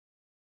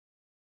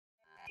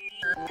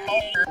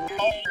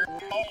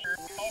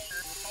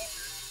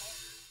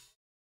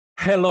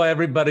Hello,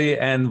 everybody,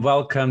 and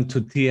welcome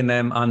to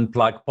TNM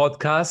Unplugged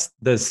podcast,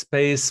 the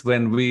space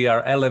when we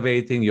are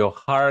elevating your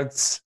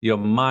hearts, your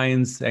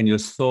minds, and your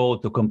soul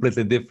to a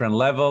completely different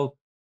level.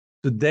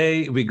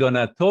 Today, we're going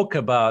to talk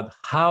about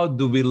how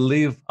do we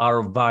live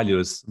our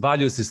values.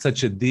 Values is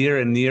such a dear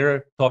and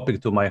near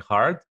topic to my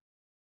heart.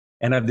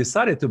 And I've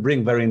decided to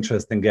bring very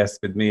interesting guests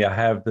with me. I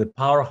have the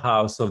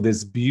powerhouse of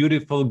this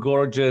beautiful,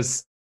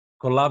 gorgeous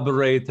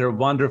collaborator,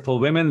 wonderful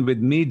women with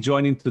me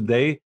joining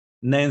today,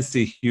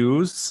 Nancy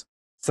Hughes,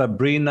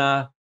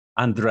 Sabreena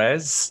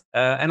Andriesz,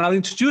 and I'll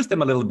introduce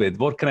them a little bit.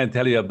 What can I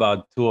tell you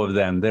about two of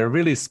them? They're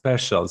really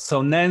special.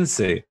 So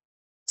Nancy,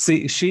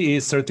 she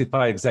is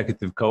certified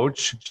executive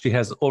coach. She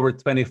has over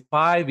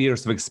 25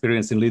 years of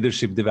experience in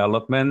leadership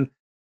development,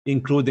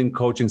 including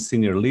coaching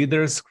senior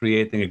leaders,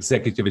 creating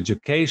executive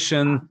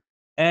education,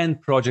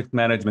 and project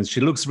management. She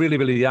looks really,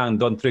 really young.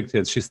 Don't trick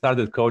it. She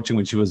started coaching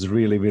when she was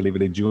really, really,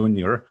 really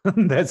junior.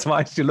 That's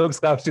why she looks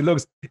how she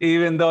looks,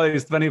 even though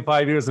there's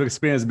 25 years of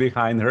experience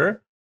behind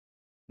her.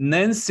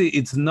 Nancy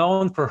is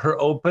known for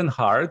her open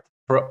heart,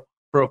 for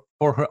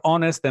her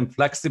honest and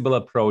flexible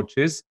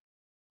approaches.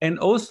 And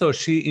also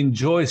she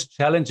enjoys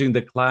challenging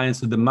the clients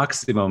to the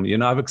maximum. You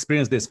know, I've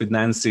experienced this with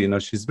Nancy. You know,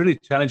 she's really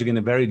challenging in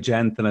a very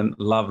gentle and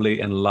lovely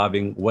and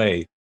loving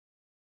way.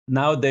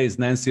 Nowadays,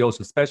 Nancy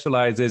also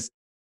specializes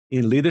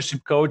in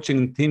leadership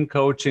coaching, team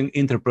coaching,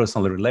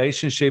 interpersonal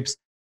relationships.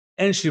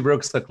 And she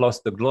works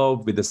across the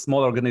globe with the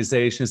small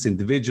organizations,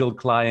 individual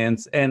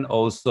clients, and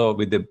also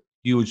with the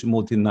huge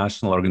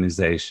multinational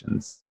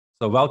organizations.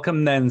 So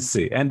welcome,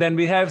 Nancy. And then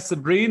we have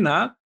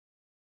Sabreena.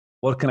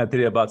 What can I tell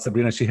you about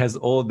Sabreena? She has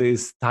all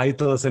these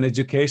titles and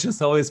education,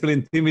 so I always feel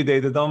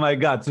intimidated. Oh my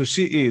God. So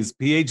she is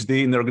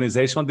PhD in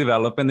organizational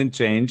development and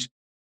change.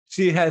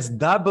 She has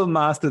double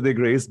master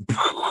degrees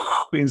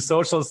in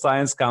social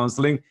science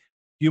counseling,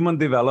 human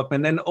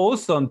development, and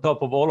also on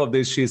top of all of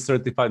this, she's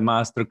certified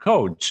master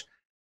coach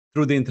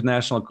through the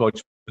International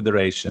Coach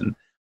Federation.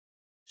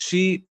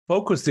 She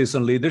focuses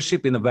on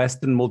leadership in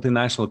Western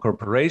multinational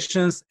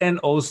corporations and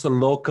also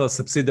local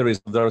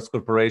subsidiaries of those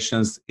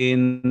corporations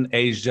in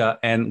Asia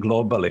and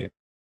globally.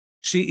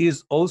 She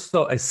is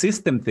also a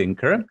system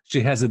thinker.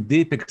 She has a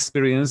deep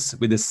experience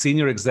with the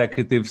senior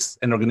executives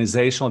and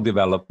organizational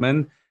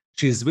development.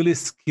 She's really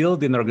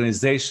skilled in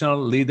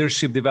organizational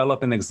leadership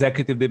development,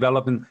 executive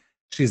development.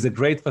 She's a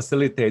great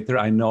facilitator.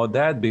 I know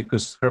that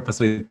because her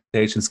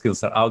facilitation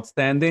skills are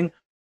outstanding.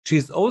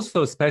 She's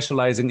also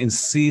specializing in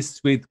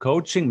C-suite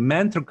coaching,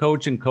 mentor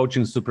coaching,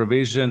 coaching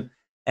supervision,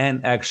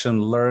 and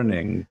action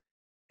learning.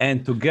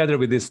 And together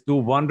with these two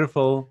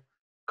wonderful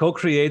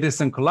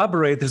co-creators and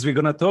collaborators, we're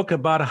going to talk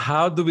about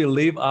how do we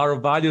live our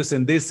values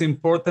in this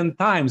important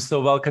time. So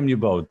welcome you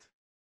both.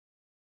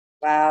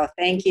 Wow.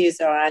 Thank you,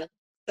 Zoran.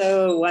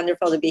 So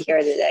wonderful to be here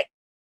today.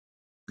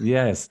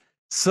 Yes.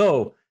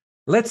 So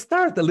let's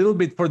start a little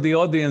bit for the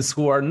audience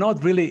who are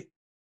not really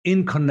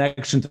in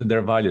connection to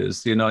their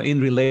values, you know, in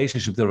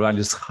relationship to their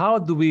values. How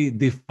do we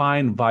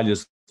define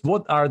values?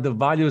 What are the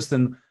values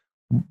and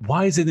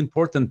why is it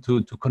important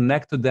to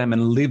connect to them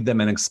and live them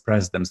and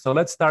express them? So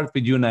let's start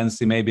with you,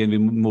 Nancy, maybe, and we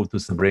move to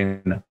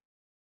Sabreena.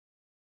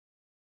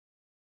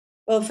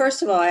 Well,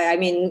 first of all,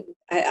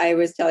 I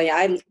was telling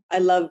you, I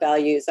love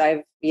values.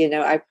 I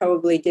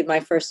probably did my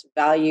first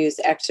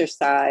values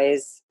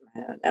exercise,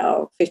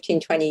 15,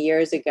 20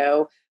 years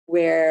ago,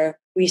 where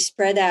we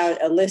spread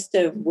out a list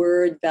of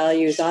word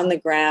values on the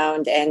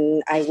ground,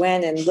 and I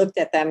went and looked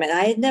at them, and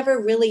I had never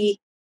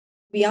really,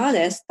 to be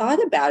honest,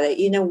 thought about it.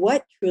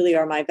 What truly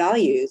are my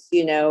values,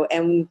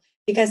 and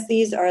because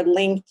these are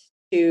linked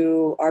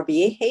to our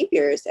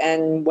behaviors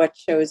and what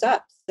shows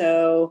up.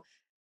 So,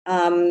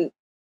 and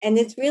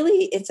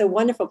it's a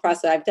wonderful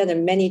process. I've done it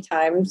many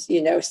times,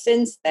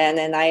 since then,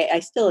 and I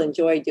still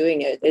enjoy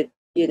doing it.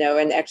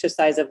 An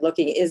exercise of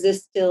looking, is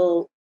this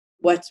still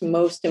what's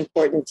most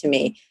important to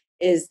me?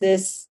 Is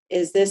this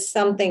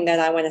something that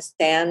I want to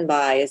stand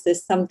by? Is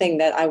this something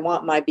that I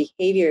want my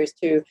behaviors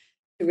to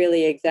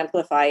really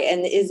exemplify?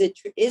 And is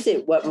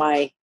it what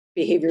my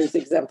behaviors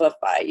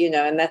exemplify?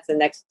 And that's the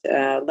next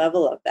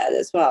level of that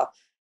as well.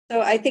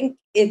 So I think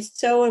it's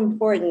so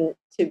important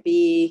to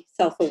be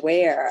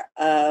self-aware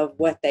of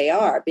what they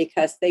are,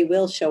 because they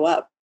will show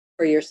up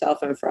for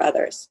yourself and for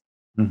others.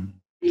 Mm-hmm.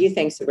 What do you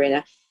think,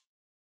 Sabreena?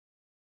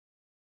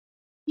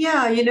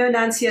 Yeah,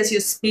 Nancy, as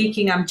you're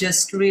speaking, I'm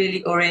just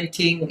really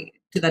orienting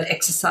to that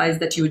exercise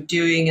that you're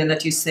doing and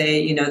that you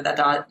say, that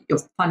are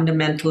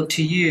fundamental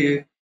to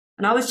you.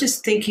 And I was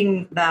just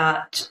thinking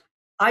that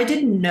I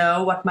didn't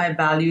know what my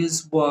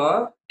values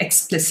were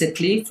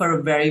explicitly for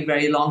a very,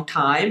 very long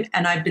time.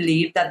 And I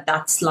believe that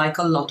that's like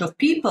a lot of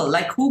people.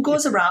 Like, who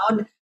goes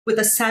around with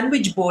a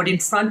sandwich board in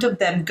front of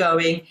them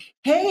going,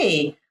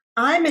 hey,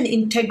 I'm an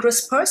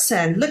integrous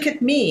person. Look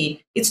at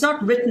me. It's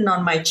not written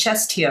on my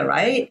chest here,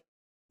 right?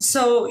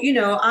 So,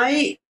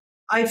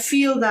 I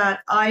feel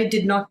that I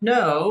did not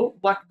know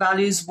what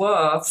values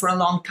were for a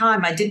long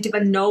time. I didn't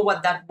even know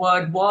what that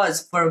word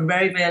was for a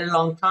very, very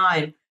long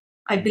time.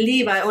 I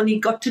believe I only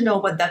got to know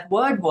what that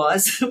word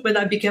was when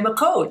I became a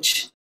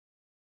coach.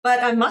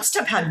 But I must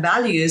have had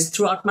values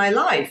throughout my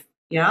life.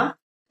 Yeah.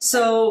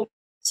 So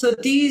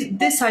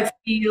this I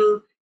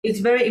feel is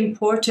very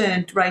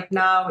important right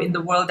now in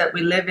the world that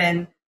we live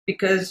in,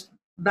 because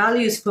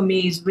values for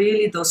me is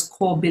really those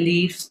core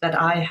beliefs that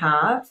I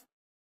have,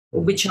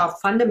 which are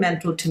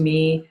fundamental to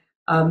me,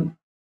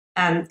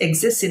 and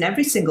exist in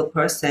every single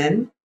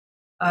person,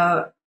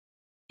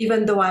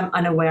 even though I'm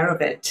unaware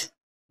of it.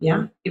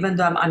 Yeah. Even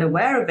though I'm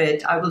unaware of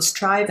it, I will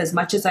strive as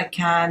much as I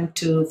can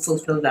to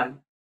fulfill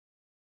them.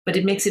 But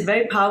it makes it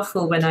very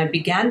powerful when I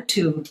began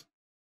to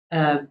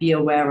be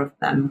aware of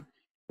them.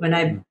 When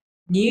I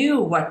knew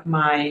what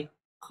my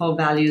core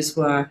values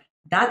were,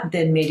 that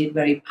then made it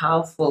very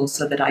powerful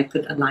so that I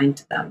could align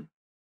to them.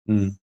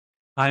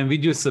 I'm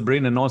with you,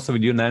 Sabreena, and also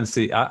with you,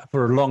 Nancy.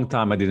 For a long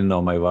time, I didn't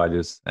know my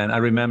values. And I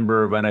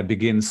remember when I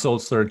began soul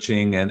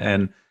searching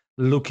and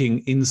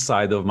looking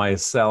inside of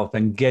myself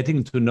and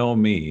getting to know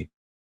me,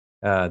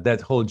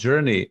 that whole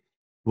journey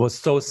was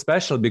so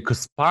special,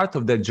 because part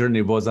of that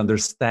journey was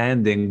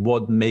understanding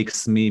what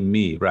makes me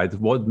me, right?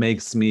 What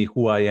makes me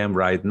who I am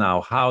right now?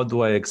 How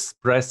do I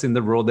express in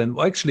the world? And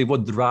actually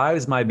what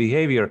drives my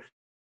behavior?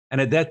 And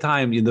at that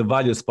time, the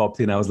values popped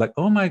in. I was like,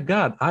 oh my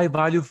God, I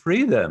value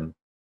freedom.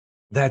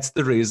 That's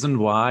the reason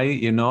why,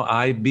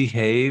 I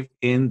behave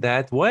in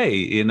that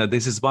way.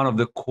 This is one of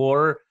the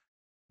core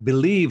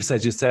beliefs,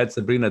 as you said,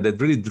 Sabreena, that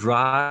really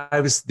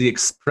drives the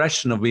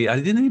expression of me. I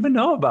didn't even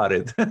know about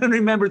it. I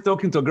remember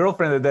talking to a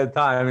girlfriend at that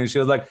time, and she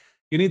was like,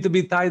 you need to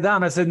be tied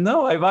down. I said,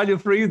 no, I value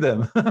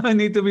freedom. I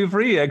need to be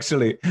free,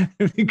 actually,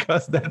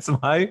 because that's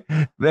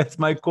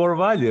my core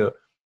value.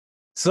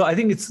 So I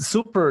think it's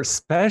super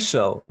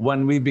special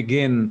when we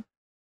begin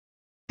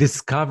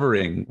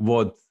discovering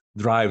what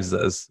drives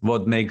us,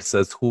 what makes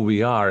us who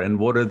we are, and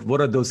what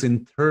are those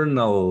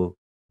internal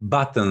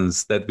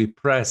buttons that we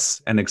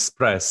press and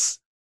express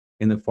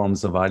in the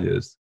forms of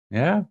values.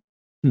 Yeah.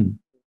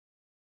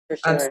 For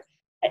sure.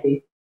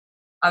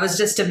 I was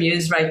just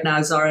amused right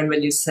now, Zoran,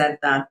 when you said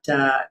that,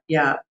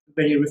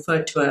 when you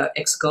referred to an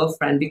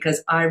ex-girlfriend,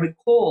 because I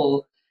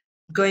recall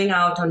going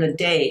out on a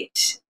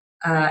date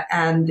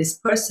and this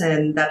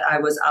person that I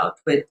was out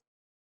with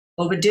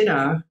over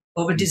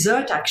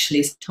dessert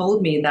actually,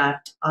 told me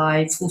that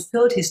I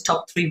fulfilled his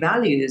top 3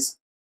 values.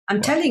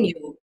 I'm telling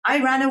you, I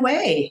ran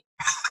away.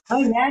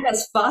 I ran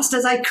as fast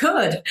as I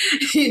could.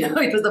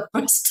 It was the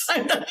first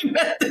time that I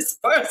met this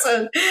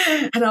person.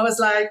 And I was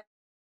like,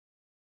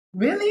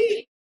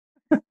 really?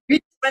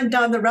 We went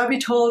down the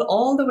rabbit hole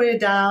all the way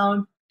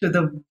down to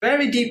the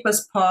very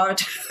deepest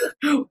part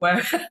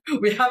where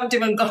we haven't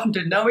even gotten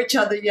to know each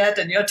other yet.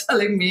 And you're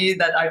telling me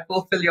that I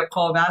fulfill your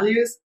core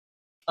values?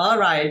 All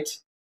right.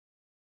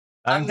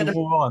 I'm going to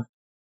move on.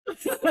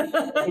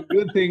 The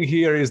good thing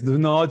here is do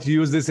not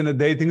use this in a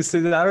dating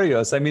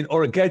scenarios.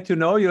 Or get to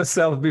know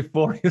yourself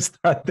before you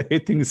start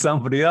dating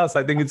somebody else.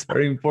 I think it's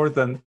very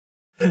important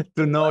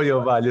to know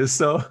your values.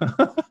 So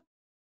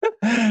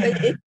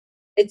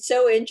it's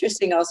so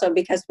interesting also,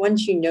 because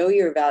once you know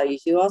your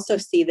values, you also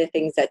see the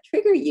things that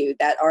trigger you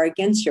that are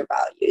against your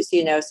values.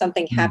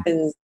 Something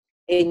happens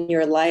in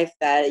your life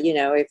that,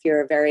 if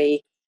you're a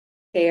very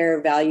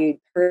fair, valued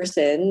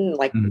person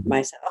like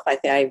myself, I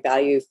think I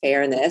value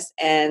fairness,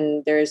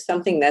 and there's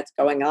something that's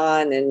going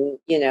on and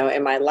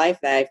in my life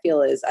that I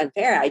feel is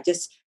unfair. I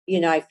just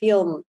I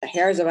feel the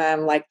hairs of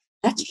I'm like,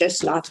 that's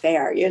just not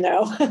fair, and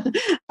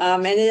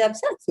it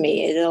upsets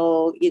me.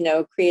 It'll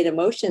create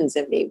emotions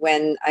in me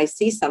when I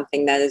see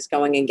something that is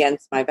going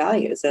against my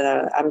values,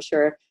 and I'm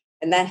sure,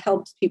 and that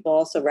helps people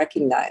also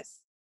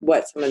recognize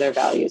what some of their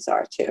values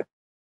are too.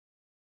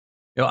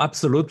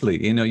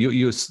 Absolutely.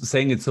 You're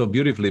saying it so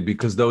beautifully,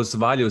 because those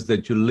values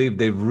that you live,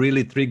 they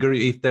really trigger,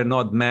 if they're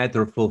not met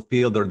or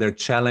fulfilled, or they're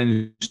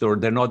challenged, or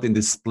they're not in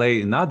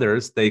display in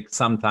others, they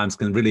sometimes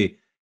can really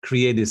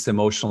create this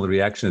emotional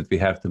reaction that we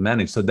have to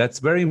manage. So that's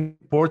very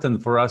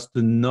important for us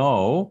to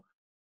know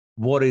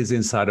what is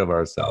inside of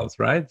ourselves,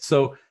 right?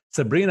 So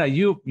Sabreena,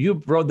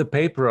 you wrote the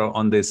paper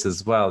on this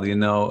as well.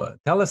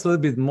 Tell us a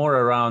little bit more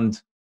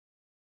around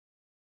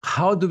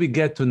how do we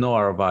get to know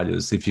our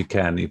values, if you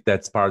can, if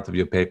that's part of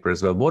your paper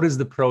as well. What is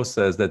the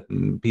process that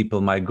people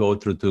might go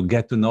through to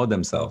get to know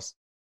themselves?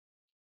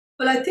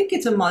 Well, I think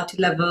it's a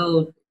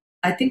multi-level.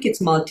 I think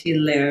it's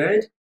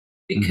multi-layered,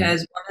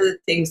 because one of the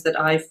things that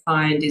I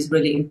find is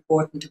really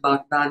important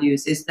about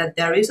values is that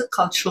there is a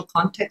cultural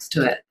context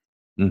to it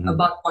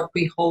about what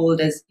we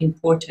hold as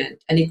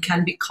important, and it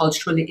can be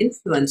culturally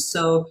influenced.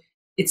 So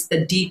it's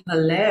the deeper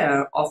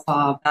layer of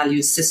our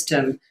value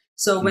system.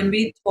 So when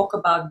we talk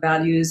about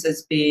values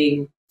as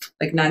being,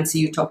 like Nancy,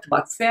 you talked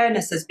about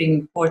fairness as being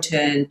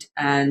important,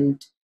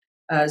 and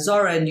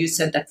Zoran, you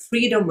said that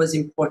freedom was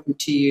important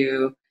to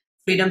you.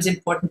 Freedom's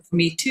important for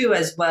me too,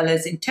 as well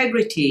as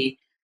integrity.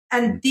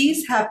 And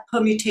these have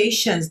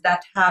permutations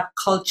that have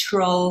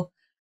cultural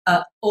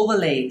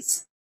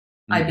overlays,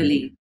 I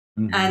believe.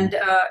 And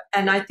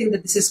I think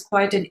that this is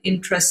quite an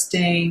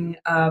interesting,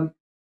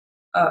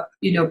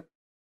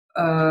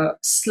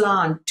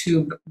 slant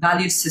to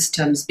value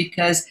systems,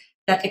 because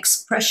that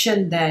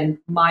expression then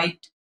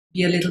might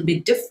be a little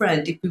bit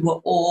different if we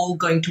were all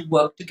going to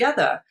work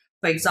together.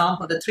 For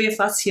example, the three of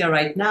us here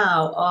right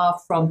now are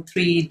from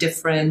three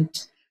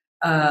different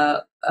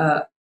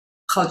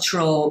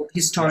cultural,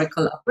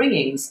 historical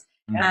upbringings.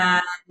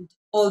 And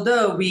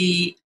although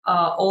we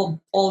are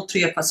all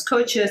three of us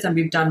coaches and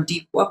we've done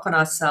deep work on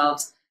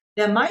ourselves,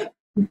 there might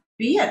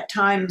be at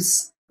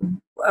times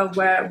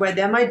where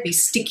there might be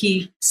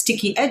sticky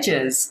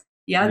edges,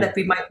 that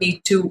we might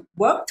need to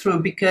work through,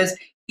 because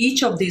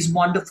each of these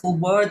wonderful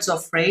words or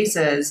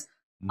phrases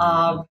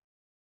are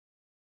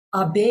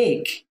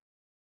big.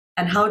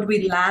 And how do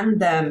we land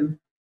them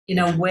in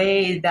a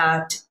way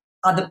that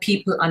other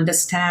people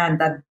understand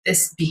that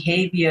this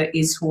behavior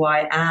is who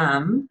I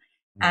am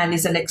and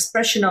is an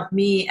expression of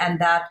me, and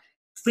that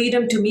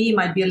freedom to me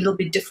might be a little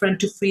bit different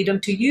to freedom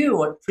to you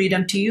or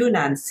freedom to you,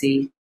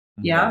 Nancy.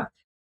 Yeah.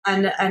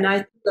 And I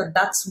think that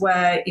that's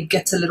where it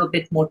gets a little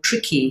bit more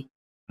tricky,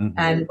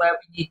 and where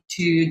we need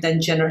to then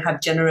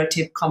have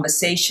generative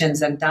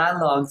conversations and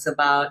dialogues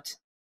about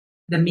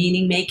the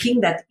meaning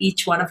making that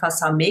each one of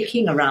us are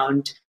making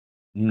around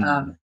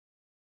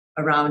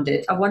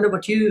it. I wonder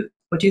what you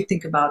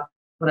think about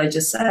what I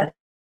just said.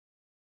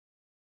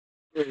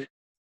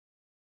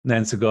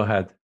 Nancy, go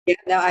ahead. Yeah,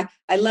 no,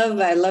 I love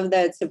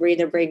that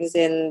Sabreena brings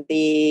in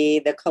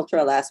the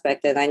cultural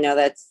aspect, and I know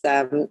that's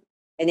an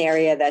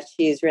area that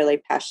she's really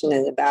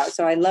passionate about.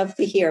 So I love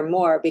to hear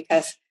more,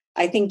 because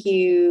I think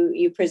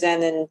you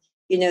present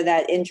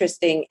that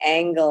interesting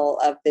angle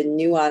of the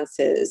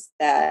nuances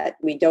that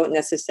we don't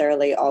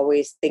necessarily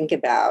always think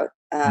about,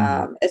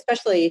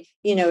 especially,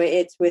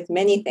 it's with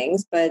many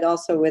things, but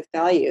also with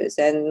values.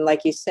 And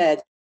like you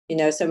said,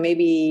 so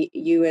maybe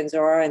you and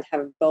Zoran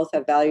both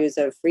have values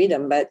of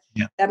freedom, but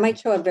that might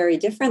show up very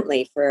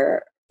differently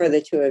for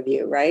the two of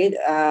you, right?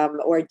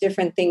 Or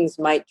different things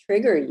might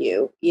trigger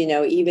you,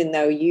 even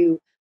though you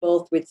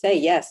both would say,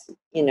 yes,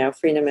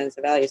 freedom is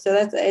a value. So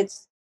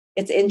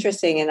it's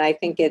interesting. And I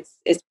think it's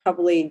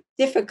probably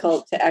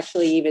difficult to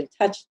actually even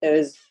touch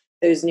those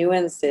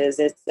nuances.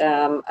 It's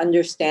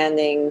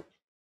understanding,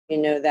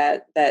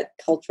 that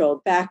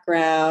cultural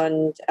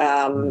background,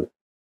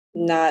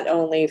 not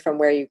only from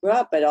where you grew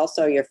up, but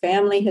also your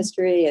family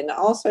history and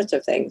all sorts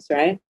of things,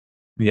 right?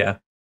 Yeah.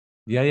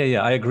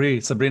 I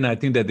agree, Sabreena. I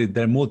think that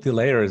they're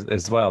multi-layers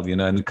as well,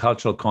 and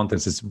cultural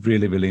context is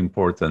really, really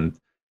important,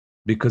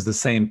 because the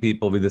same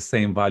people with the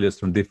same values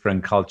from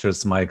different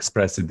cultures might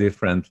express it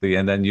differently.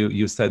 And then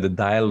you said the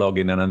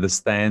dialoguing and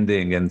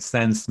understanding and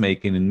sense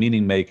making and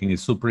meaning making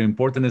is super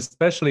important,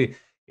 especially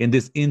in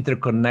this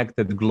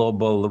interconnected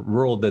global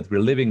world that we're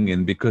living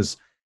in, because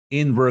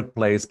in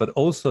workplace, but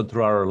also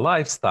through our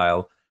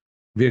lifestyle,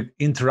 we're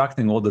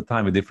interacting all the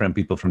time with different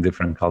people from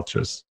different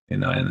cultures,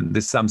 and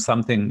this is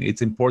something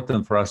it's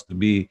important for us to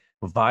be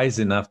wise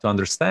enough to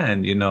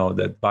understand,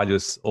 that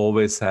values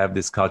always have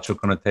this cultural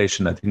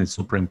connotation. I think it's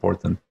super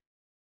important.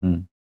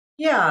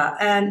 Yeah.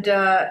 And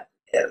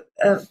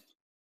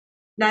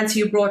Nancy,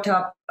 you brought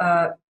up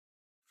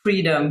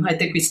freedom. I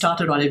think we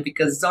started on it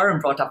because Zoran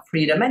brought up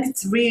freedom, and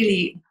it's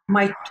really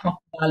my top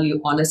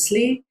value,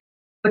 honestly.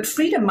 But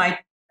freedom might,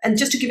 and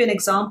just to give you an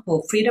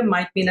example, freedom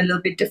might mean a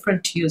little bit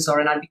different to you,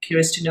 Zoran. I'd be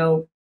curious to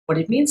know what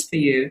it means for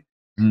you.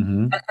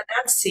 And for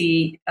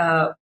Nancy,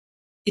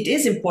 it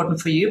is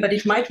important for you, but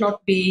it might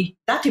not be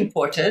that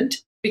important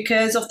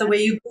because of the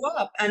way you grew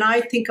up. And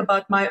I think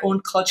about my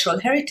own cultural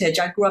heritage.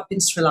 I grew up in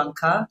Sri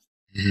Lanka,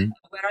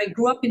 where I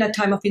grew up in a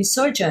time of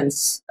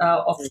insurgence,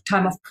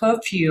 time of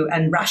curfew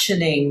and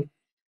rationing,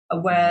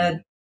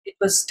 where it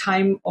was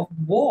time of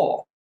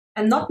war.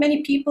 And not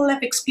many people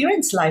have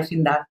experienced life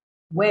in that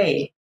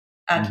way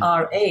at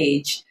our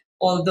age,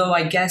 although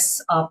I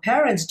guess our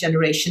parents'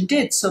 generation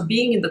did. So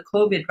being in the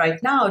COVID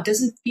right now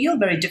doesn't feel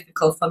very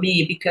difficult for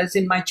me, because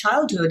in my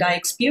childhood, I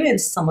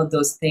experienced some of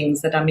those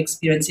things that I'm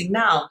experiencing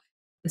now.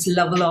 This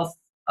level of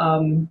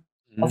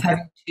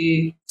having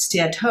to stay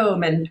at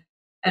home and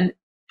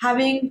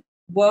having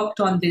worked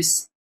on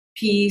this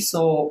piece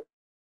or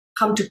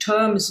come to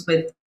terms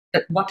with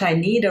what I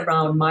need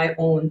around my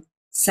own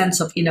sense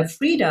of inner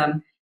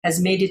freedom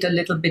has made it a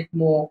little bit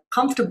more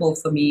comfortable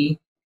for me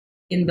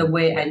in the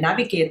way I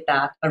navigate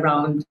that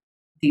around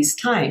these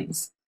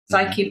times. So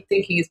I keep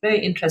thinking it's very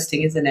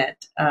interesting, isn't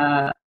it,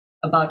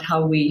 about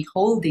how we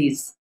hold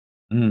these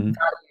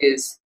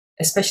values,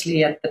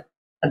 especially at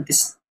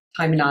this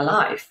time in our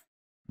life.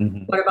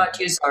 What about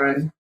you,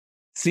 Zoran?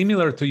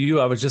 Similar to you,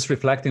 I was just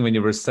reflecting when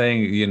you were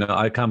saying,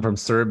 I come from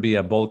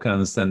Serbia,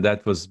 Balkans, and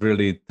that was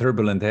really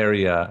turbulent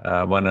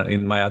area when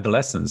in my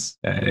adolescence.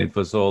 It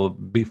was all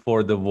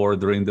before the war,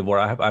 during the war.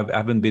 I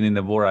haven't been in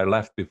the war. I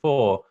left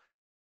before,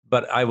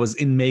 but I was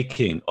in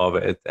making of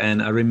it.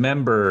 And I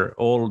remember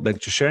all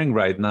that you're sharing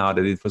right now,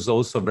 that it was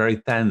also very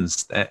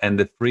tense, and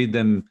the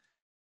freedom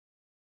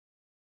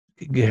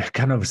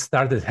kind of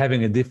started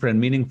having a different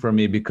meaning for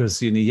me,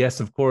 because,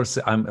 yes, of course,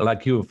 I'm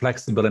like you,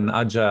 flexible and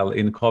agile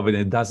in COVID.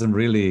 It doesn't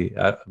really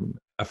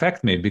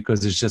affect me,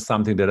 because it's just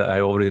something that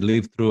I already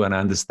lived through and I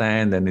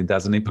understand, and it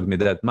doesn't impact me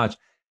that much.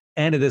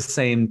 And at the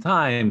same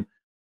time,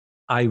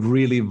 I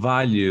really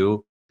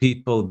value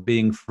people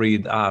being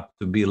freed up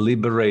to be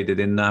liberated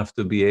enough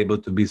to be able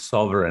to be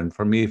sovereign.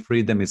 For me,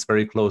 freedom is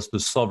very close to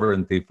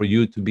sovereignty, for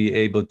you to be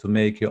able to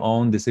make your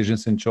own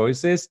decisions and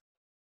choices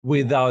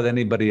without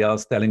anybody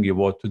else telling you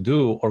what to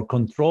do or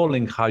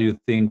controlling how you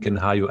think and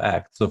how you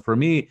act. So for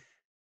me,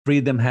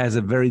 freedom has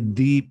a very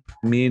deep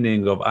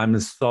meaning of I'm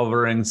a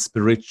sovereign,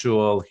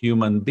 spiritual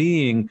human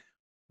being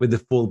with the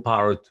full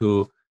power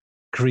to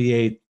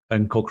create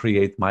and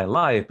co-create my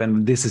life.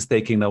 And this is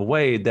taken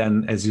away,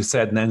 then, as you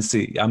said,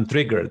 Nancy, I'm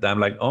triggered.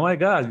 I'm like, oh my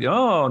God,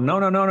 oh,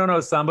 no.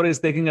 Somebody is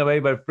taking away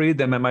my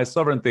freedom and my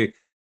sovereignty.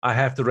 I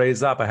have to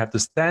raise up. I have to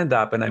stand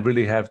up, and I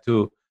really have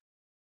to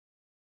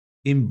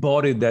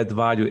embody that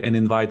value and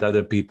invite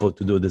other people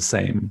to do the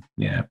same.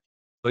 Yeah.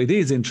 So it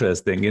is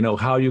interesting,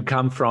 how you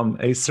come from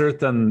a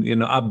certain,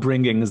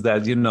 upbringings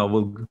that,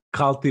 will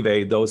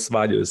cultivate those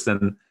values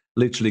and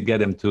literally get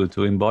them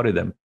to embody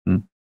them.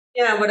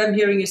 Yeah, what I'm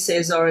hearing you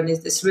say, Zoran,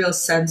 is this real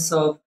sense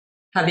of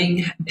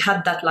having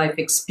had that life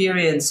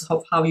experience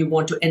of how you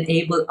want to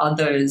enable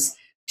others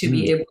to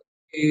be able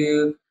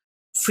to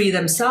free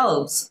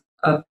themselves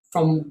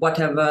from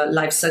whatever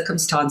life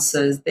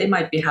circumstances they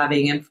might be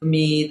having. And for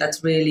me,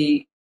 that's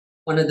really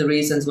one of the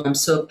reasons why I'm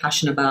so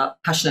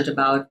passionate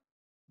about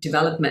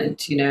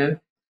development, and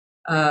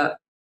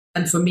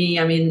for me,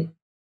 I mean,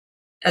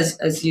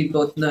 as you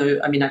both know,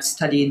 I mean, I've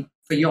studied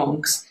for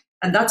yonks,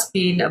 and that's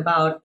been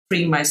about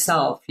freeing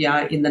myself,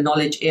 in the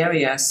knowledge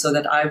area, so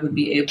that I would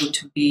be able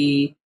to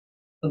be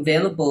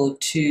available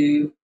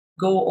to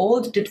go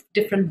all the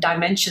different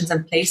dimensions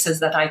and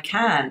places that I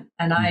can.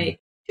 And I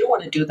do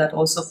want to do that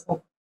also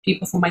for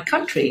people from my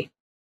country.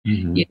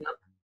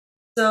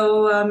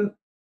 So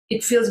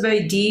it feels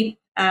very deep,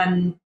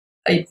 and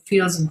it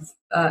feels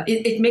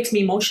it makes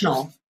me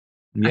emotional.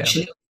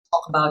 Actually,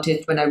 talk about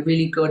it when I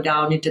really go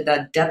down into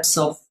the depths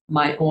of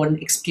my own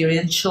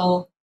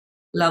experiential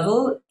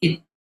level.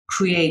 It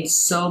creates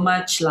so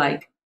much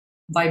like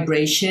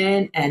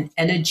vibration and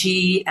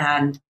energy,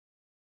 and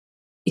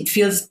it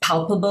feels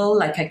palpable,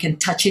 like I can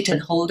touch it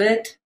and hold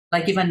it.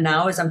 Like even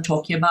now as I'm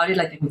talking about it,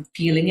 like I'm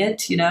feeling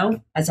it,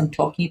 as I'm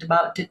talking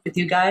about it with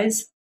you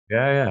guys.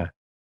 Yeah.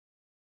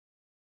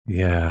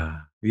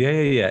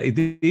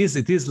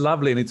 It is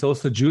lovely, and it's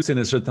also juicy in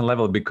a certain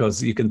level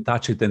because you can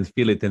touch it and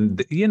feel it.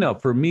 And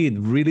for me, it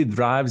really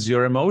drives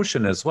your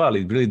emotion as well.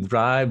 It really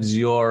drives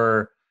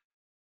your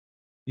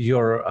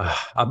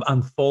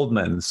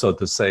unfoldment, so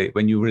to say,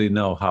 when you really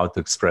know how to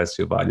express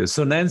your values.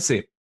 So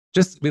Nancy,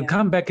 we'll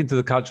come back into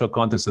the cultural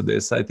context of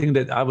this. I think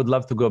that I would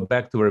love to go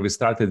back to where we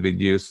started with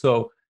you.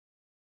 So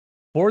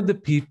for the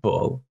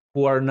people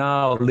who are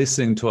now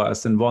listening to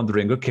us and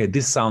wondering, okay,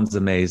 this sounds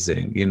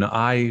amazing.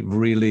 I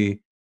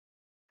really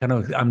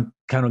I'm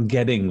kind of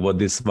getting what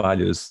these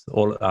values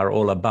are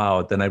all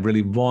about. And I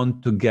really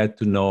want to get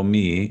to know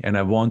me, and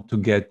I want to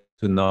get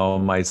to know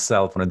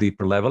myself on a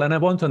deeper level. And I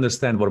want to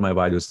understand what my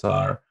values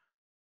are.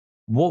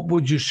 What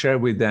would you share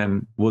with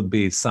them would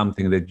be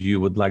something that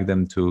you would like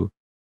them to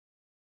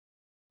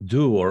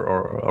do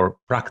or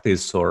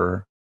practice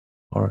or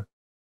start?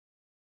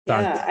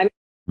 Yeah,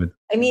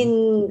 I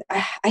mean,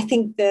 I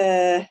think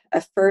the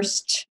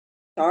first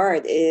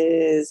start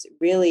is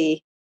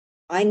really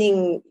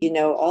finding,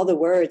 all the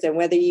words, and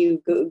whether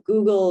you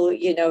Google,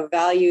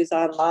 values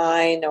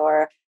online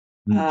or,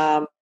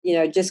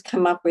 just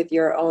come up with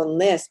your own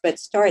list, but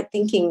start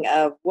thinking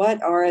of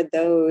what are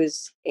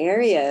those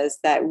areas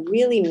that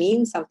really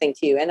mean something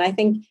to you. And I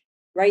think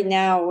right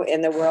now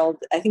in the world,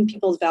 I think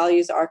people's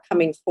values are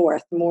coming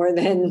forth more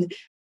than,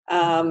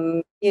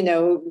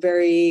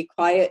 very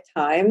quiet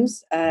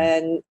times.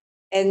 And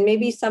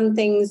maybe some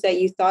things that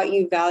you thought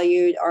you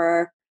valued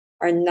are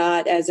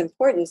not as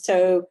important.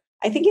 So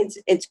I think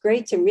it's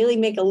great to really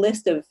make a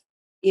list of,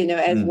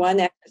 as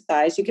one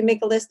exercise, you can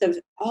make a list of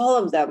all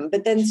of them,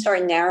 but then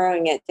start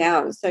narrowing it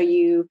down. So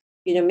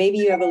maybe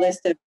you have a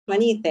list of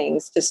 20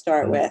 things to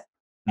start with,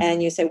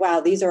 and you say, wow,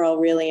 these are all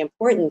really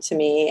important to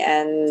me.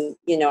 And,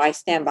 I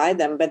stand by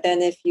them. But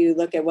then if you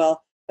look at,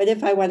 well, what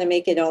if I want to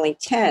make it only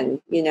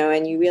 10,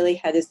 and you really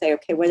had to say,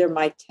 okay, what are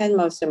my 10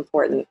 most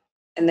important?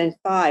 And then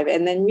 5,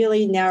 and then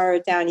really narrow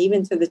it down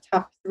even to the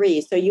top 3.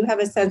 So you have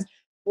a sense,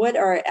 what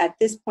are at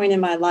this point in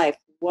my life,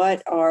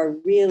 what are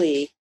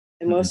really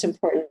the most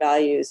important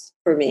values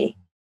for me?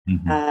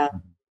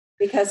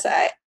 Because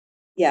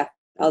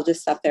I'll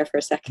just stop there for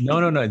a second.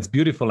 No, it's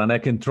beautiful. And I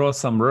can throw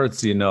some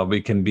words,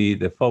 we can be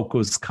the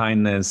focus,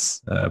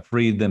 kindness,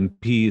 freedom,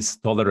 peace,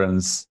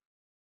 tolerance,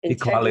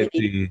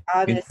 equality,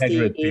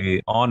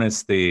 integrity,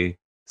 honesty,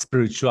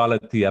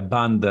 spirituality,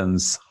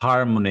 abundance,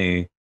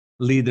 harmony,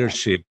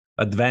 leadership,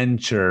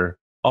 adventure,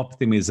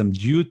 optimism,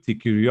 duty,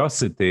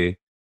 curiosity,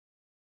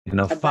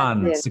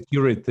 fun,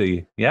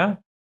 security. Yeah.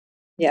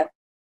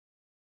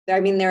 I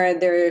mean,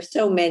 there are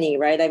so many,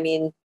 right? I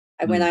mean,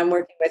 when I'm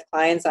working with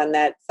clients on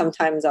that,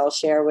 sometimes I'll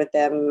share with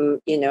them,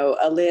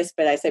 a list,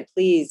 but I say,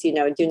 please, do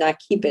not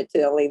keep it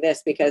to only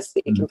this, because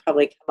it can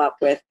probably come up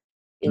with,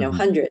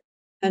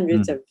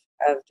 hundreds of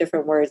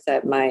different words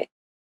that might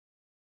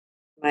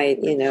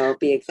might,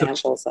 be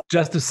examples of.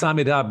 Just to sum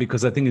it up,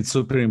 because I think it's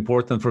super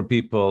important for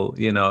people,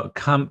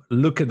 come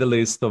look at the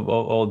list of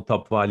all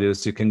top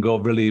values. You can go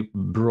really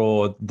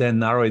broad, then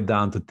narrow it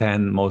down to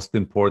 10 most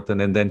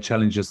important, and then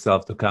challenge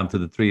yourself to come to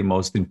the 3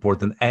 most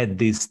important at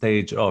this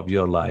stage of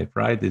your life,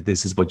 right?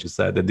 This is what you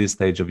said, at this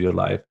stage of your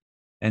life.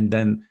 And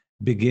then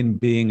begin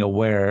being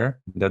aware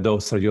that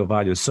those are your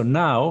values. So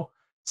now,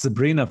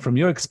 Sabreena, from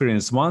your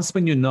experience, once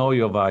when you know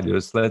your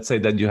values, let's say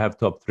that you have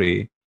top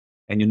 3,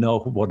 and you know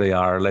what they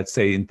are, let's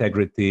say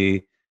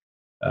integrity,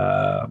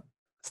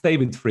 stay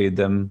with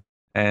freedom,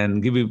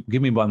 and give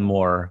me one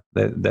more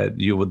that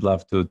you would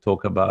love to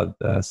talk about,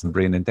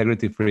 Sabreena.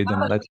 Integrity,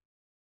 freedom,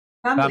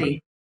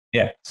 family.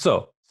 Yeah.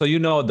 So you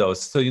know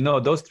those. So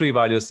those 3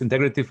 values: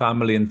 integrity,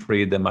 family, and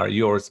freedom are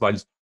yours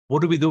values.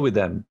 What do we do with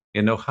them?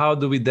 How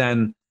do we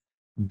then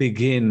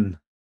begin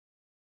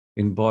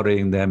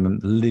embodying them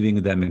and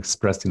living them,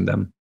 expressing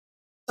them?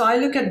 So I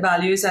look at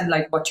values and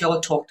like what you all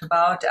talked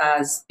about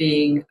as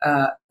being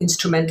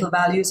instrumental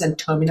values and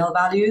terminal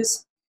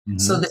values. Mm-hmm.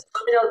 So the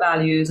terminal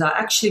values are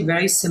actually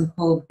very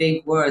simple,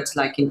 big words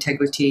like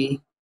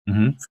integrity,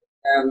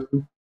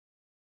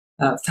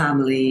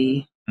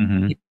 family,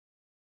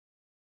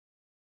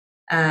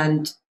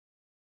 and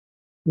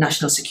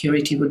national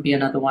security would be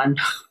another one.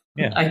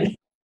 Yeah.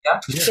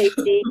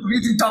 Safety.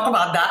 We didn't talk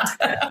about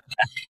that.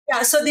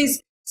 Yeah. So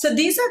these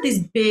are these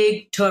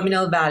big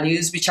terminal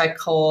values, which I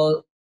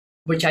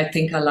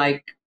think are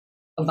like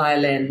a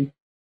violin.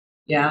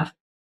 Yeah.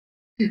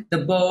 The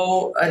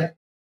bow,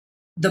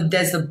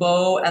 there's the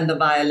bow and the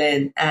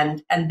violin.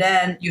 And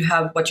then you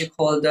have what you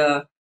call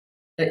the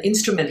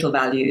instrumental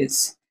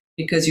values,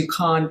 because you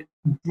can't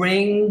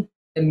bring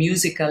the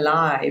music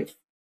alive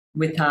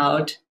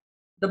without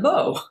the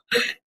bow.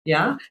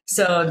 Yeah.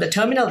 So the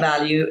terminal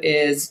value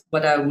is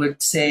what I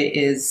would say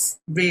is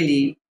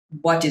really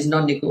what is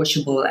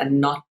non-negotiable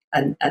and not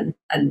and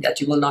that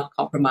you will not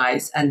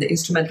compromise. And the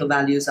instrumental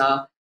values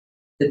are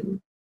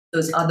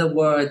those other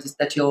words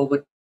that you all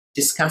were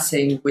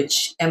discussing,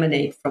 which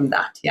emanate from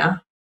that. Yeah.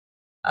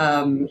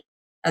 And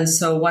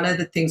so one of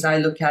the things I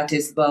look at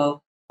is,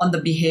 well, on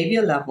the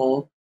behavior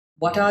level,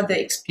 what are the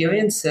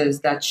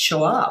experiences that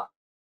show up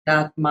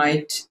that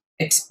might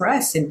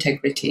express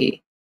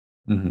integrity?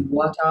 Mm-hmm.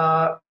 What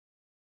are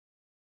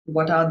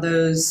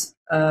those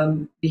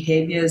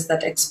behaviors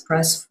that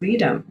express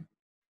freedom,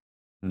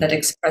 that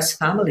express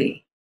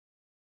family?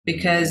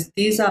 Because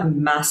these are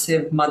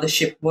massive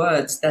mothership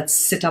words that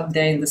sit up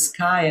there in the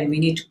sky, and we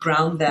need to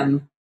ground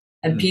them.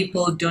 And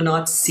people do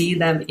not see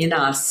them in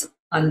us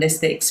unless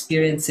they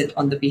experience it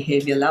on the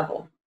behavior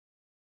level.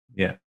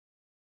 Yeah.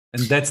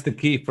 And that's the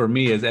key for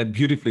me, as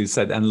beautifully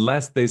said.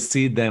 Unless they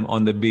see them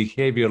on the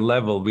behavior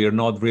level, we are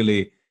not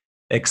really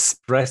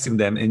expressing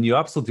them. And you're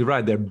absolutely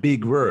right. They're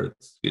big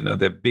words,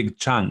 they're big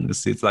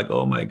chunks. It's like,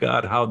 oh my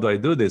God, how do I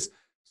do this?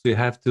 So you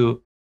have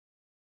to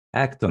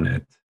act on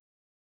it.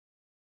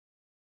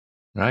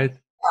 Right?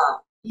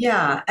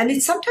 Yeah. And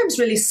it's sometimes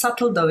really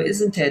subtle though,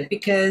 isn't it?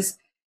 Because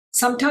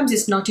sometimes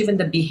it's not even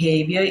the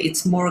behavior.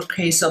 It's more a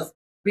case of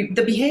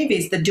the behavior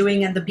is the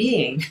doing and the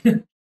being.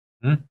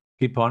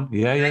 Keep on.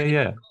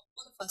 Yeah.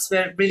 All of us,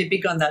 we're really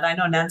big on that. I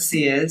know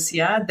Nancy is.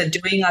 Yeah. The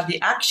doing are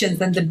the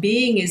actions, and the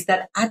being is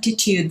that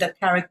attitude, the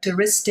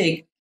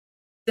characteristic,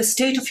 the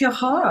state of your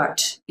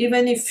heart.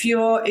 Even if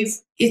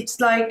it's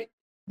like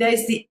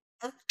there's the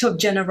act of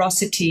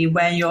generosity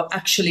where you're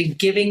actually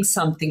giving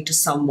something to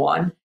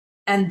someone.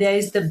 And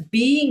there's the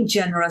being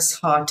generous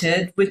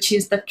hearted, which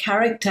is the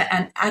character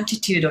and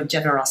attitude of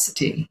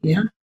generosity.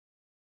 Yeah.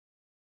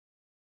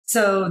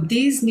 So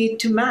these need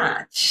to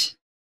match.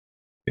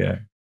 Yeah.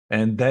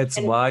 And that's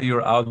why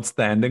you're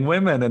outstanding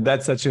women. And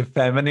that's such a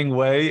feminine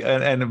way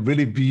and a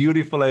really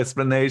beautiful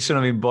explanation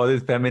of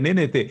embodied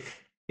femininity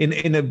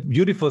in a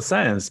beautiful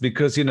sense.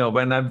 Because,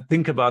 when I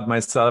think about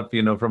myself,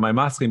 from my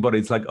masculine body,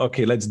 it's like,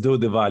 okay, let's do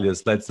the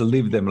values. Let's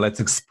live them. Let's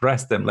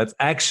express them. Let's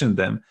action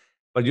them.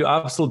 But you're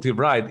absolutely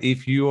right.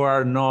 If you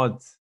are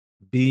not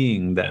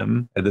being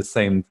them at the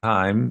same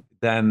time,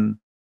 then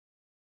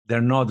they're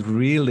not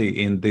really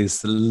in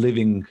this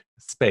living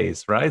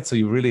space, right? So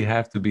you really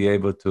have to be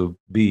able to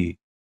be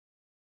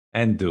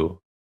and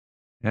do.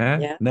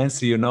 Yeah.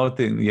 Nancy, you what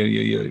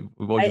you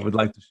would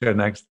like to share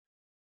next?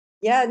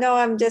 Yeah, no,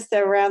 I'm just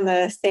around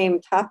the same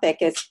topic.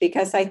 It's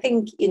because I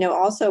think,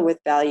 also with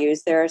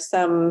values, there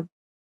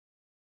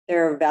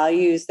are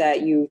values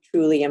that you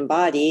truly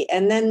embody.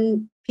 And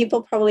then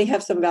people probably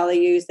have some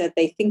values that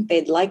they think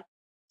they'd like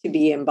to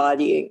be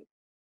embodying,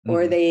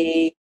 or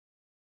they,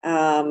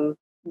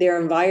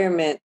 their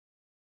environment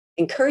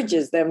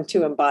encourages them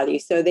to embody.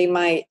 So they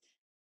might,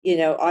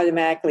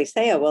 automatically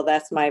say, oh, well,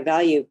 that's my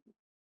value.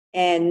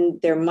 And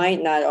there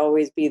might not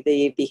always be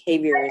the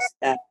behaviors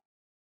that,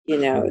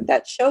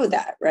 that show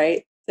that,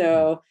 right?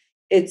 So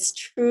it's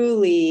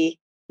truly,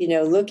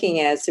 looking,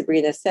 as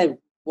Sabreena said,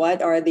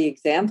 what are the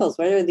examples?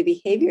 What are the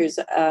behaviors,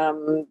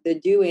 the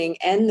doing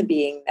and the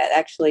being that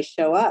actually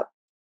show up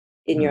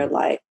in your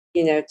life,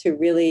 to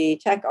really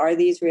check, are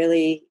these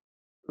really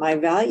my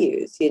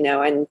values,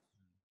 and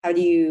how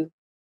do you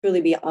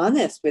truly be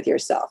honest with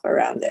yourself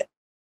around it?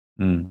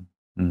 Mm,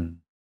 mm.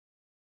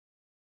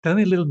 Tell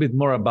me a little bit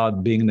more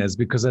about beingness,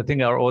 because I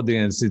think our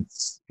audience, it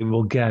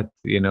will get,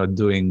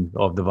 doing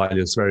of the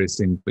values very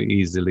simply,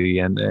 easily,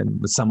 and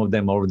some of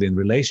them are already in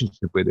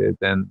relationship with it,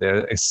 and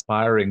they're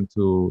aspiring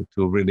to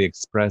really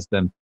express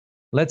them.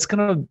 Let's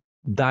kind of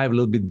dive a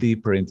little bit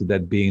deeper into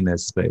that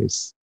beingness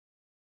space.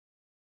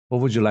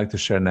 What would you like to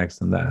share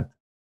next on that?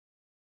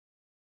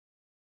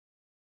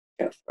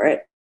 Go for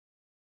it.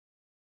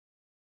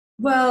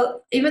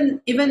 Well,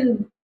 even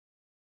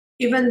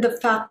the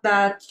fact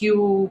that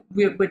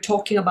we're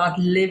talking about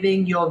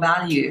living your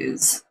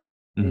values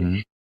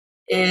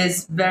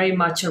is very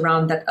much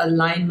around that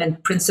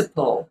alignment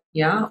principle,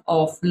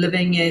 of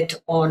living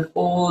it on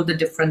all the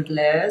different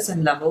layers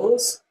and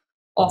levels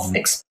of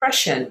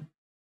expression.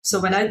 So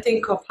when I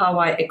think of how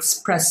I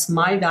express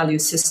my value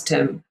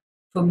system,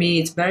 for me,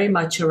 it's very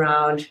much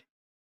around,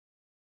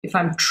 if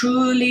I'm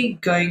truly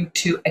going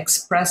to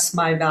express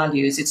my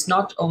values, it's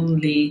not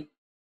only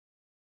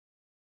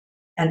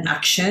an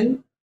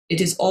action, it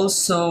is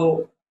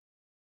also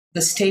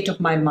the state of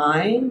my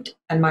mind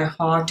and my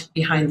heart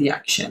behind the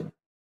action.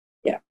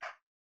 Yeah.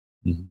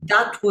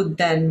 That would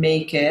then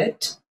make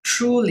it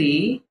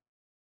truly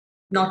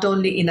not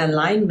only in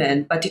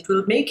alignment, but it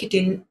will make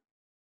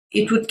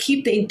it would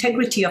keep the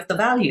integrity of the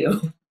value.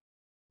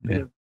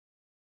 Yeah.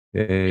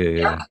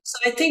 So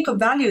I think of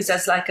values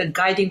as like a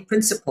guiding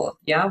principle.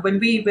 Yeah. When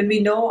we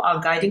know our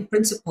guiding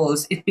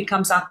principles, it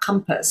becomes our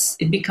compass.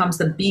 It becomes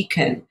the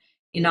beacon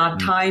in our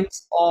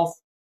times of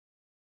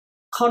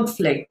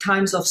conflict,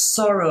 times of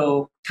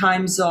sorrow,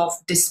 times of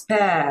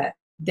despair.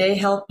 They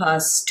help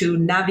us to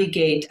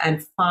navigate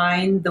and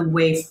find the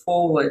way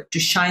forward, to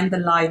shine the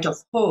light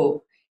of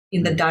hope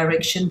in the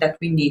direction that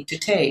we need to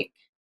take.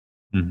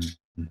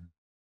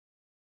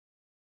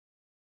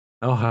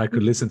 Oh, I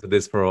could listen to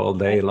this for all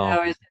day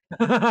long.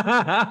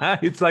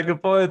 It's like a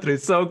poetry.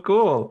 It's so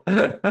cool.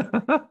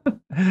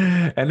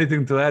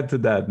 Anything to add to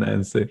that,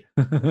 Nancy?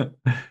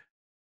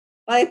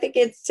 Well, I think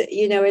it's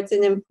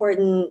an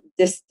important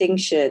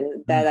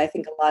distinction that I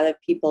think a lot of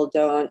people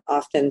don't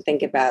often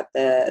think about,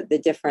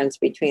 the difference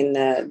between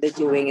the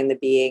doing and the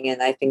being.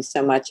 And I think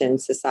so much in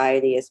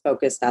society is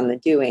focused on the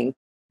doing.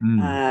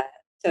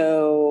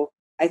 So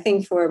I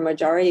think for a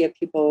majority of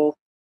people,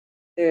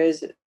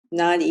 there's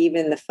not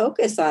even the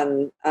focus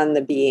on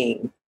the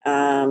being.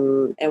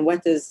 And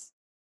what does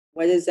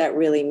that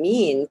really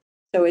mean?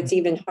 So it's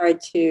even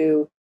hard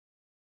to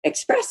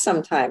express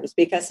sometimes,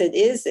 because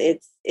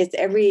it's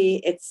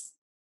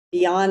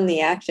beyond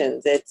the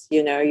actions. It's,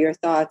 your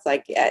thoughts,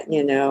 like,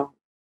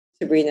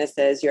 Sabreena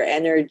says, your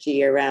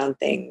energy around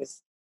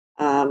things,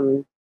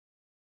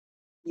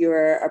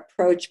 your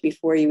approach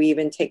before you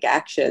even take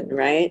action,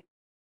 right?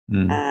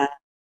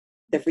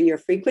 Your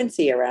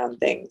frequency around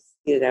things,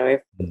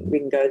 if we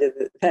can go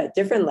to that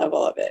different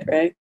level of it,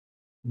 right?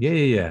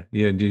 Yeah.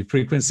 The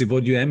frequency,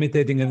 what you're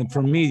imitating. And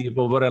for me,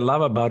 what I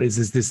love about it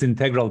is this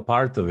integral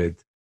part of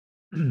it.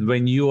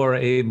 When you are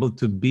able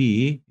to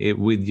be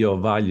with your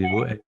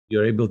value, and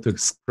you're able to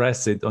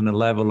express it on a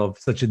level of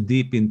such a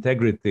deep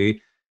integrity,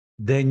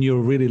 then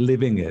you're really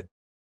living it.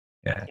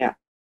 Yeah.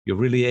 You're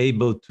really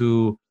able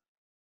to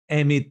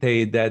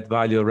imitate that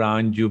value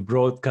around you,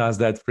 broadcast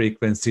that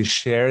frequency,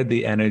 share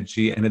the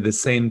energy, and at the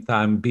same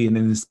time be an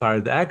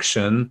inspired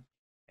action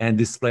and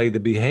display the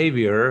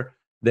behavior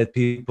that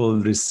people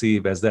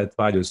receive as that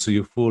value. So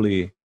you're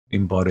fully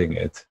embodying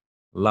it.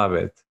 Love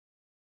it.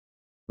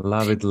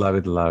 Love it.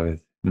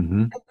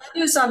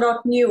 Values are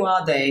not new,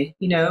 are they?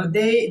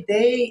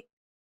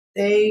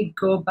 They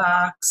go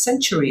back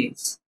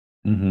centuries,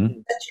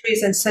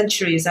 centuries and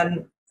centuries.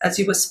 And as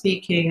you were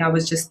speaking, I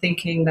was just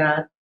thinking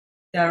that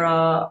there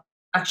are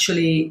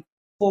actually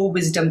 4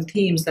 wisdom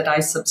themes that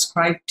I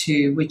subscribe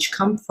to, which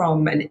come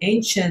from an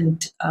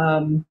ancient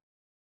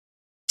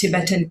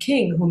Tibetan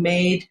king who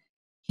made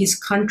his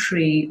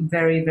country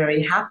very,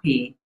 very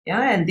happy.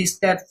 Yeah, and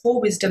there are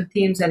 4 wisdom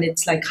themes, and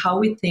it's like how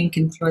we think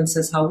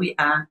influences how we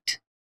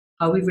act,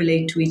 how we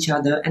relate to each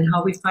other, and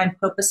how we find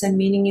purpose and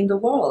meaning in the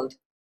world.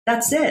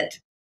 That's it.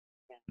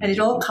 And it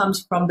all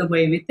comes from the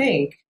way we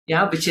think,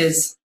 which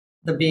is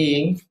the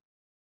being.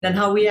 Then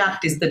how we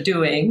act is the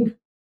doing.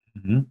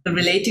 The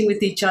relating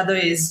with each other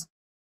is,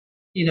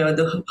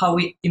 how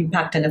we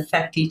impact and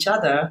affect each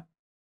other.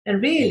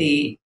 And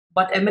really,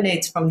 what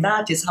emanates from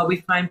that is how we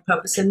find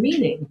purpose and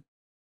meaning.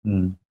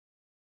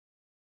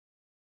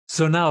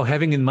 So now,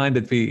 having in mind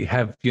that we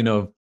have,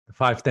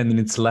 5-10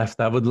 minutes left,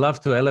 I would love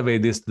to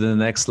elevate this to the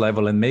next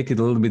level and make it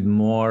a little bit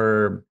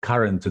more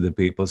current to the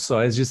people. So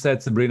as you said,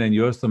 Sabreena, and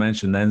you also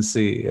mentioned,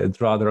 Nancy,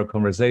 throughout our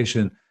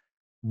conversation,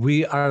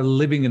 we are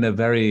living in a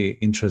very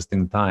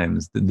interesting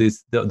times.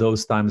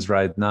 Those times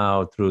right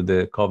now through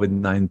the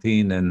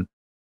COVID-19 and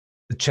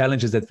the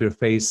challenges that we're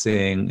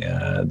facing,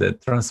 the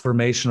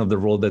transformation of the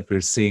world that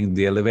we're seeing,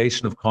 the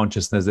elevation of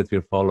consciousness that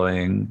we're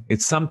following.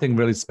 It's something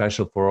really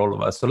special for all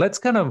of us. So let's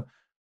kind of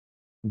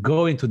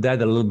go into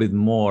that a little bit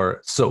more.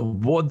 So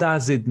what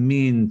does it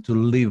mean to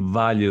live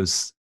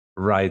values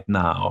right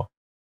now?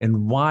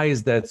 And why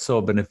is that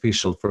so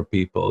beneficial for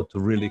people to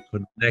really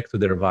connect to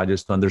their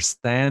values, to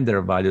understand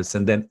their values,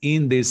 and then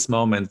in this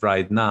moment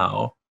right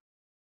now,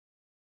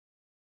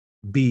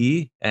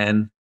 be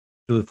and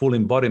to the full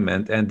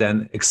embodiment and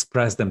then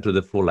express them to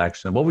the full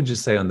action? What would you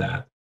say on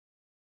that?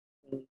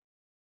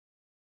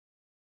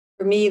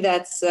 For me,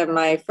 that's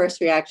my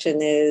first reaction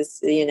is,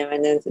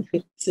 and then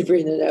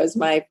Sabreena knows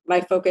my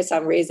focus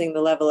on raising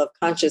the level of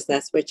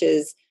consciousness, which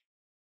is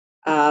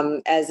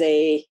as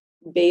a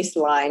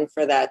baseline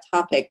for that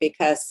topic,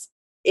 because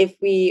if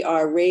we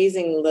are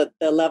raising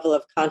the level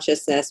of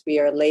consciousness, we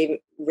are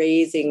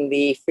raising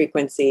the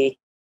frequency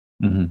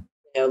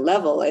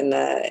level in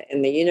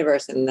the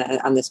universe and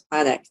on this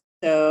planet.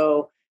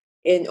 So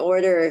in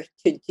order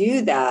to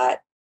do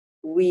that,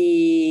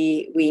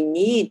 we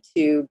need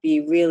to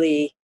be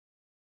really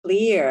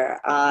clear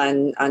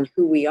on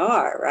who we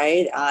are,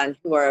 right? On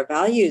who our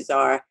values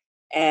are,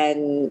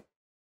 and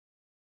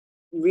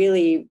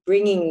really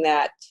bringing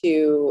that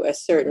to a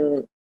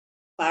certain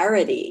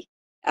clarity.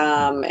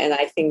 And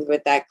I think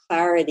with that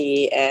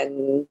clarity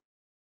and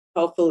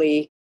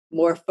hopefully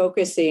more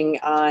focusing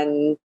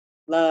on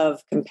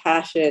love,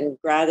 compassion,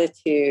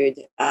 gratitude,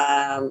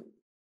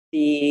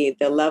 the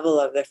level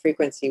of the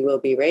frequency will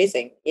be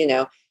raising,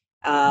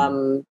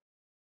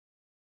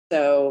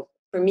 so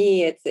for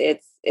me,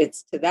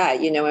 it's to that,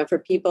 and for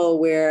people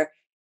where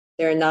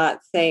they're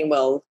not saying,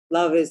 well,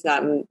 love is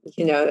not,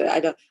 I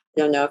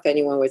don't know if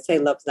anyone would say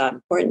love's not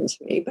important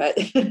to me, but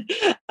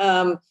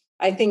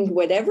I think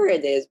whatever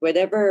it is,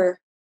 whatever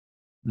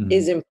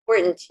is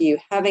important to you,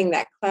 having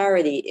that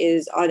clarity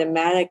is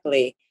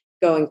automatically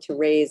going to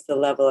raise the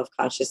level of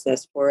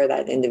consciousness for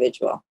that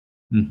individual.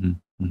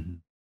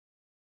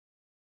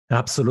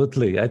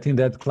 Absolutely. I think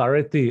that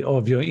clarity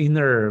of your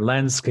inner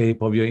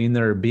landscape, of your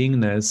inner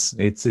beingness,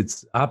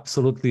 it's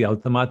absolutely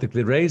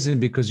automatically raising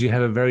because you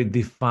have a very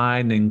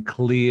defined and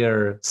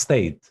clear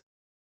state.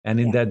 And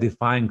in that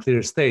defined,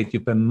 clear state,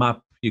 you can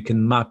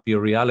map your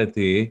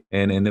reality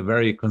in a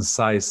very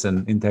concise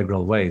and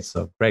integral way.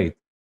 So great.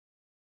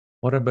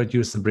 What about you,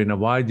 Sabreena?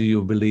 Why do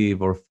you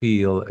believe or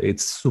feel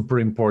it's super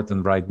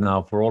important right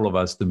now for all of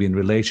us to be in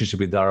relationship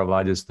with our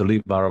values, to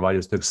live our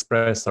values, to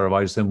express our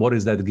values? And what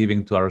is that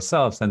giving to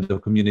ourselves and the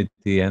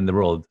community and the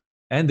world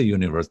and the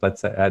universe?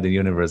 Let's add the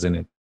universe in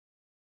it.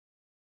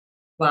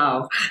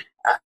 Wow.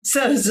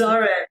 So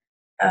Zoran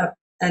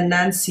and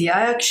Nancy,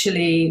 I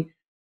actually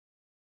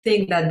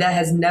think that there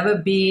has never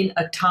been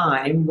a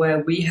time where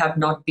we have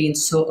not been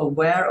so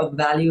aware of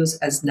values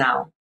as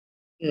now.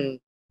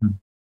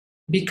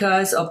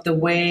 Because of the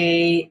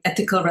way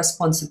ethical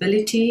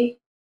responsibility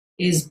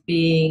is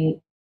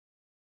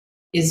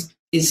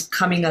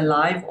coming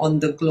alive on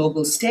the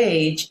global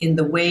stage in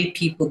the way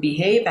people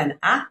behave and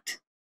act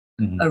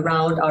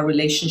around our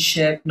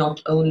relationship,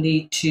 not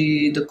only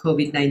to the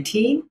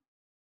COVID-19,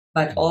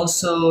 but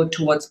also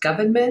towards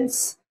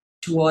governments,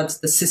 towards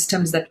the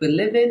systems that we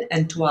live in,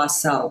 and to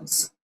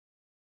ourselves.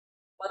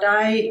 What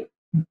I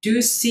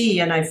do see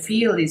and I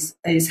feel is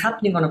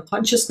happening on a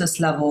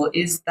consciousness level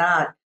is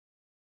that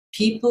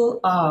people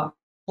are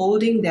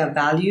holding their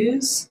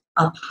values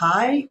up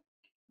high,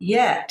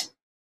 yet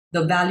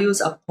the values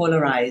are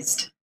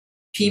polarized.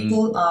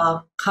 People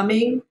are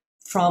coming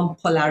from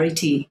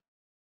polarity.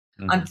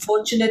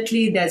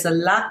 Unfortunately, there's a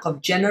lack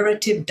of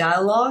generative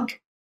dialogue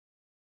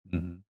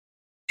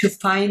to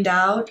find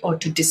out or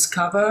to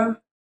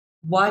discover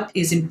what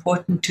is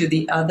important to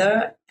the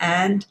other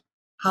and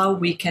how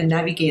we can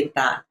navigate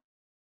that.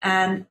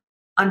 And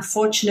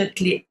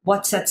unfortunately,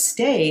 what's at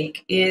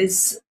stake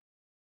is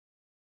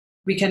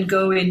we can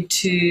go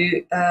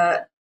into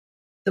the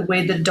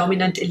way the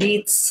dominant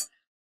elites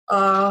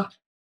are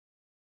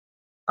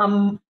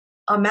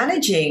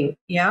managing,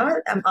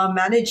 are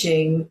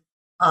managing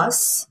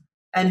us,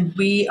 and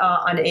we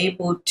are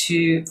unable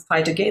to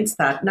fight against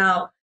that.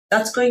 Now,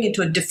 that's going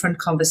into a different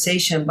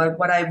conversation, but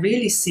what I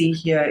really see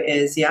here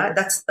is,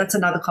 that's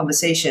another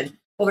conversation.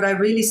 But what I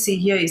really see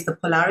here is the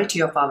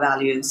polarity of our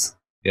values.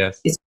 Yes.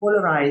 It's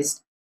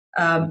polarized.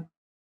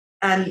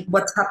 And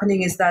what's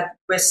happening is that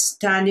we're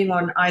standing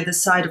on either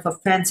side of a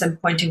fence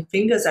and pointing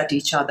fingers at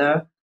each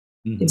other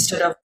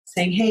instead of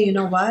saying, hey, you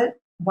know what?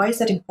 Why is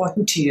that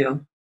important to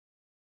you?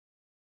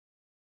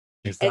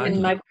 Exactly.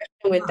 And my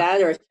question with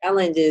that or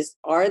challenge is,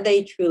 are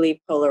they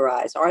truly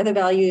polarized? Are the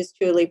values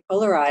truly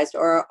polarized,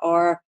 or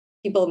are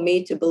people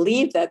made to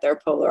believe that they're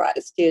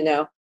polarized,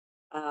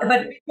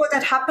 But before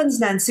that happens,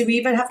 Nancy, we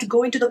even have to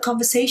go into the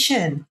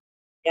conversation.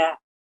 Yeah.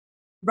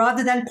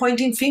 Rather than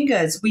pointing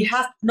fingers, we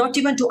have not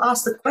even to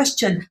ask the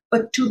question,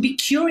 but to be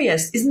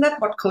curious. Isn't that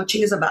what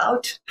coaching is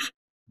about?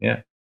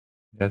 Yeah.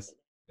 Yes.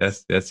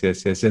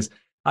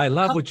 I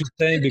love what you're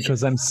saying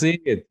because I'm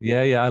seeing it.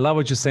 I love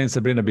what you're saying,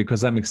 Sabreena,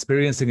 because I'm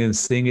experiencing and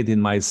seeing it in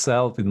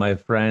myself, with my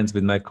friends,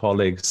 with my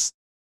colleagues,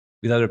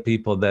 with other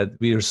people, that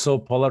we are so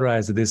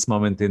polarized at this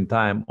moment in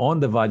time on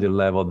the value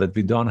level that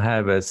we don't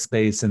have a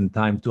space and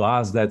time to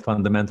ask that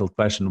fundamental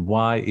question.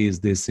 Why is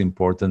this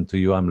important to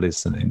you? I'm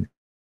listening.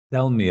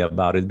 Tell me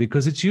about it,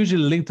 because it's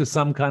usually linked to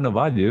some kind of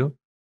value.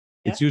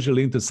 It's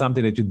usually linked to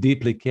something that you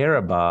deeply care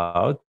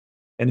about.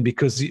 And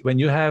because when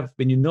you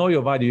know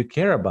your value, you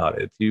care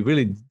about it.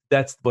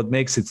 That's what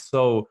makes it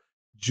so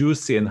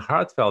juicy and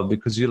heartfelt,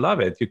 because you love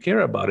it, you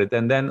care about it.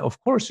 And then, of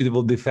course, you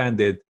will defend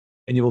it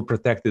and you will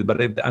protect it. But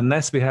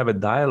unless we have a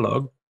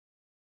dialogue,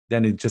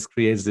 then it just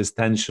creates this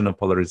tension of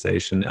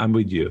polarization. I'm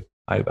with you.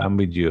 I'm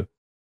with you.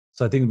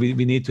 So I think we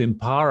need to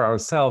empower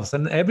ourselves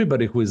and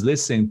everybody who is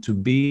listening to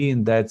be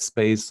in that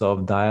space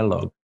of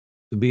dialogue,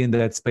 to be in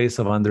that space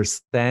of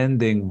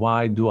understanding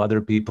why do other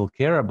people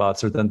care about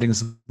certain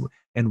things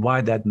and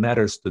why that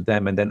matters to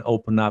them, and then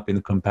open up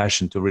in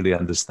compassion to really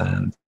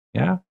understand.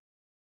 Yeah.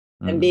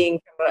 And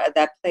being from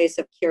that place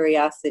of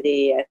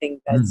curiosity, I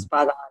think that's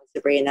spot on,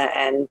 Sabreena,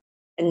 and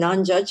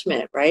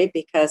non-judgment, right?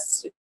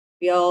 Because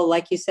we all,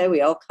 like you said,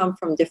 we all come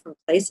from different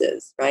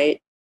places,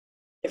 right?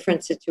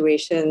 Different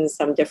situations,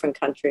 some different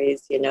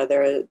countries.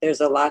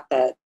 There's a lot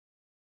that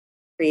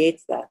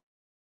creates that.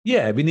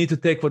 Yeah, we need to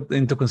take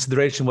into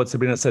consideration what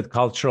Sabreena said,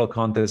 cultural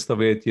context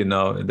of it,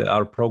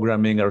 our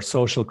programming, our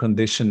social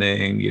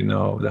conditioning,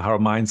 how our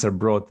minds are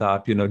brought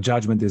up.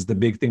 Judgment is the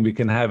big thing. We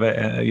can have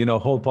a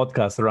whole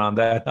podcast around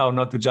that, how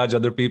not to judge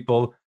other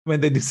people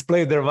when they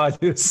display their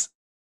values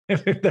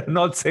if they're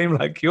not same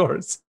like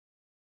yours.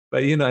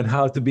 But, and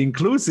how to be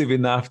inclusive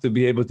enough to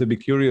be able to be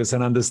curious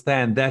and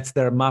understand that's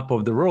their map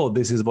of the world.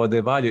 This is what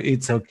they value.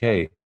 It's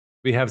okay.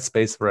 We have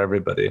space for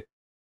everybody.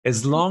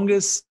 As long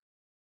as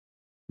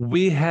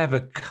we have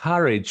a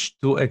courage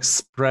to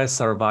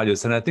express our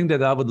values. And I think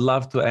that I would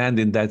love to end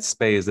in that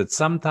space, that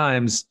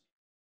sometimes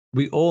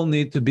we all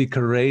need to be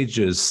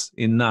courageous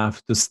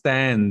enough to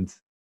stand,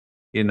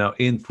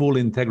 in full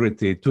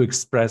integrity to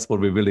express what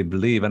we really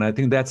believe. And I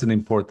think that's an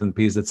important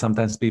piece that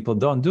sometimes people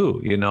don't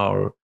do,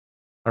 or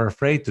are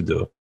afraid to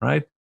do,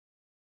 right?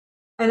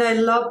 And I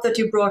love that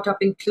you brought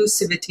up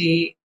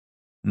inclusivity,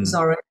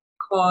 Zoran,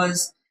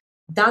 because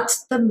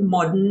that's the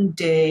modern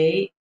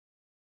day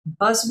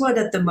buzzword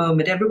at the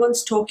moment.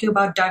 Everyone's talking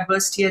about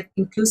diversity and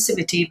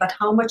inclusivity, but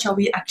how much are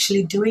we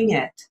actually doing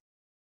it?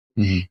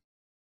 Mm-hmm.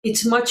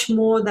 It's much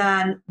more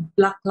than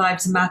Black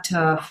Lives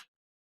Matter.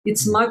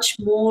 It's much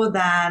more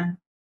than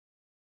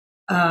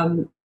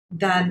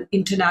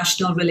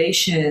international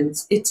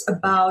relations. It's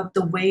about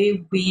the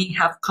way we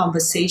have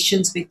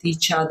conversations with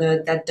each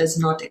other that does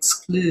not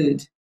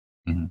exclude,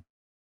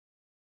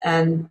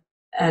 and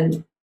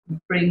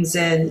brings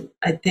in,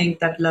 I think,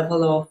 that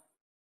level of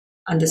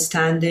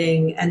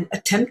understanding and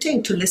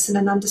attempting to listen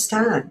and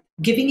understand,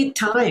 giving it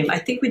time. I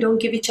think we don't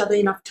give each other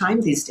enough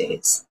time these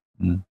days.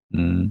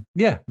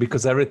 Yeah,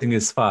 because everything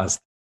is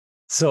fast.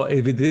 So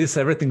if it is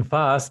everything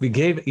fast, we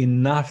gave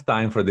enough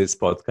time for this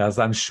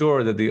podcast. I'm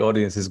sure that the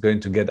audience is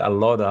going to get a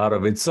lot out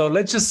of it. So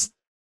let's just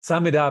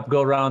sum it up,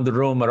 go around the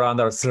room, around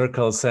our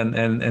circles,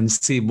 and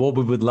see what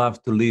we would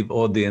love to leave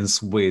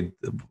audience with.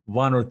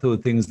 One or two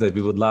things that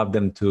we would love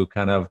them to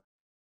kind of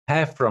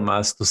have from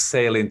us to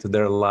sail into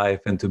their life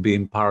and to be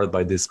empowered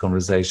by this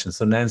conversation.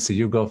 So Nancy,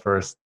 you go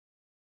first.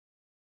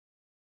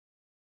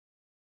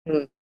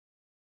 I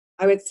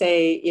would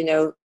say,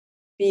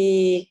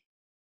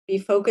 be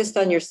focused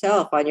on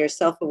yourself, on your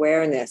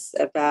self-awareness,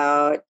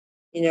 about,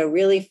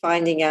 really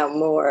finding out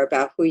more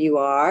about who you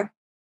are,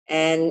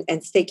 and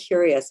stay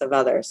curious of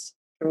others.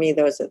 For me,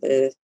 those are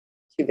the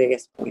two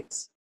biggest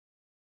points.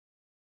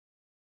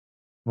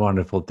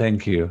 Wonderful.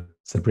 Thank you,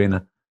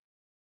 Sabreena.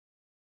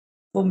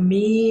 For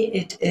me,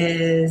 it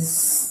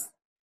is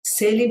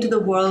sail into the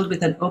world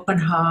with an open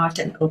heart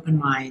and open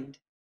mind.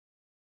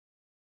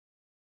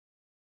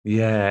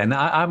 Yeah, and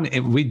I'm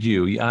with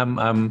you.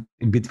 I'm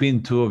in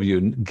between two of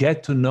you.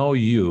 Get to know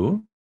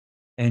you,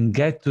 and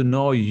get to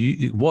know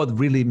you, what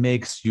really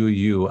makes you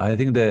you. I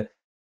think the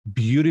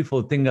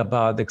beautiful thing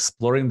about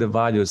exploring the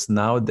values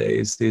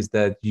nowadays is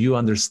that you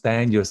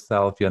understand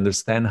yourself, you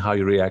understand how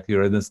you react,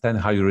 you understand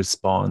how you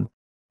respond,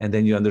 and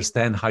then you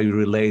understand how you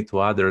relate to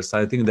others.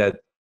 I think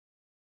that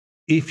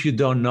if you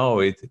don't know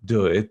it,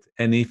 do it.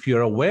 And if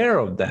you're aware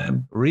of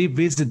them,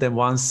 revisit them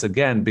once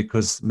again,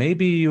 because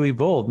maybe you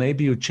evolved,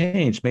 maybe you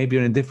changed, maybe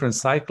you're in a different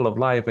cycle of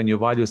life and your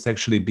values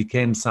actually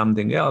became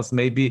something else.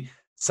 Maybe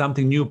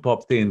something new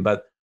popped in,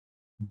 but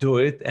do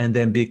it and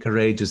then be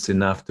courageous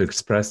enough to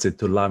express it,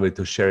 to love it,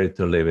 to share it,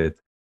 to live it.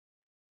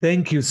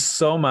 Thank you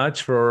so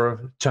much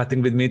for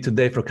chatting with me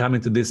today, for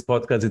coming to this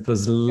podcast. It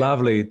was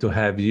lovely to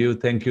have you.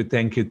 Thank you,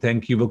 thank you,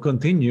 thank you. We'll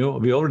continue.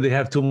 We already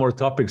have 2 more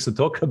topics to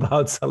talk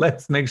about, so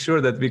let's make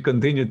sure that we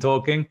continue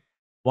talking.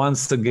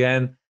 Once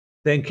again,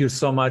 thank you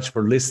so much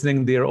for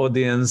listening, dear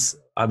audience.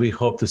 We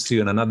hope to see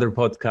you in another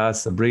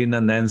podcast.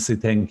 Sabreena, Nancy,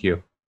 thank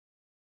you.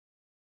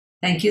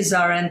 Thank you,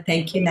 Zoran.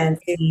 Thank you,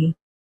 Nancy.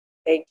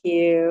 Thank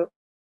you.